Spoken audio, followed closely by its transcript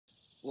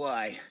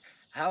Why,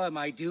 how am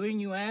I doing,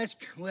 you ask?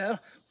 Well,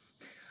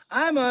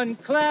 I'm on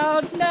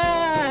cloud 9.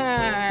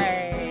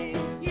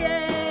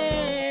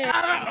 Yeah!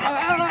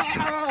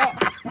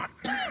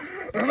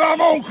 And I'm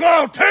on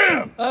cloud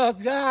 10. Oh,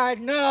 God,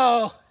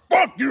 no.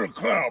 Fuck your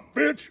cloud,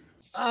 bitch.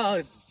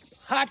 Oh,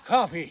 hot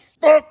coffee.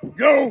 Fuck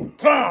your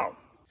cloud.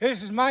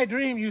 This is my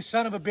dream, you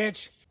son of a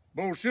bitch.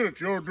 Bullshit,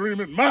 it's your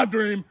dream. It's my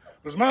dream.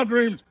 Because my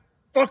dream's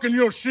fucking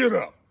your shit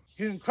up.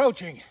 You're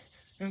encroaching.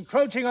 You're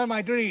encroaching on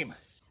my dream.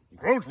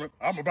 Encroachment?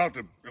 I'm about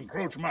to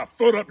encroach my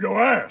foot up your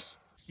ass.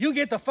 You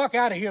get the fuck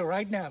out of here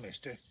right now,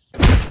 mister.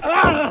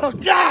 Oh,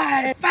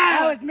 God!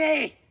 That was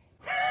me!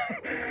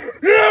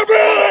 Yeah,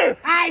 Billy!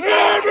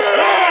 Yeah,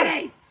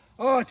 Billy!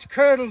 Oh, it's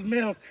curdled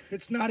milk.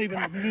 It's not even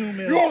new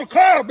milk. You on a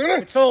cloud,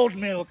 Billy? It's old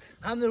milk.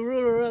 I'm the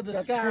ruler of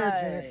the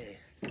sky.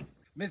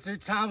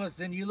 Mr.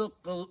 Thomason, you look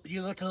a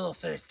little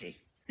thirsty.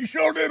 You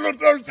sure did look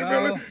thirsty,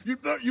 Oh.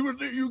 Billy.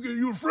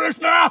 You were fresh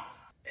now?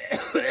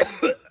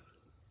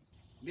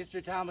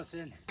 Mr.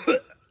 Thomason.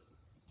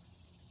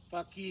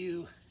 Fuck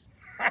you.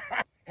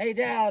 Hey,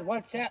 Dad,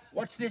 what's that?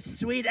 What's this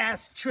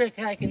sweet-ass trick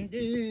I can do?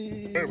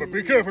 Hey, but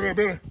be careful there,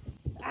 Billy.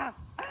 Ah.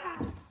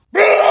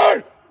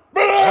 Billy!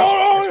 Billy, hold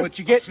on! That's what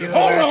you get, you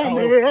Hold little on, asshole.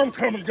 Billy. I'm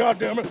coming,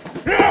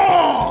 goddammit.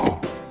 Yeah!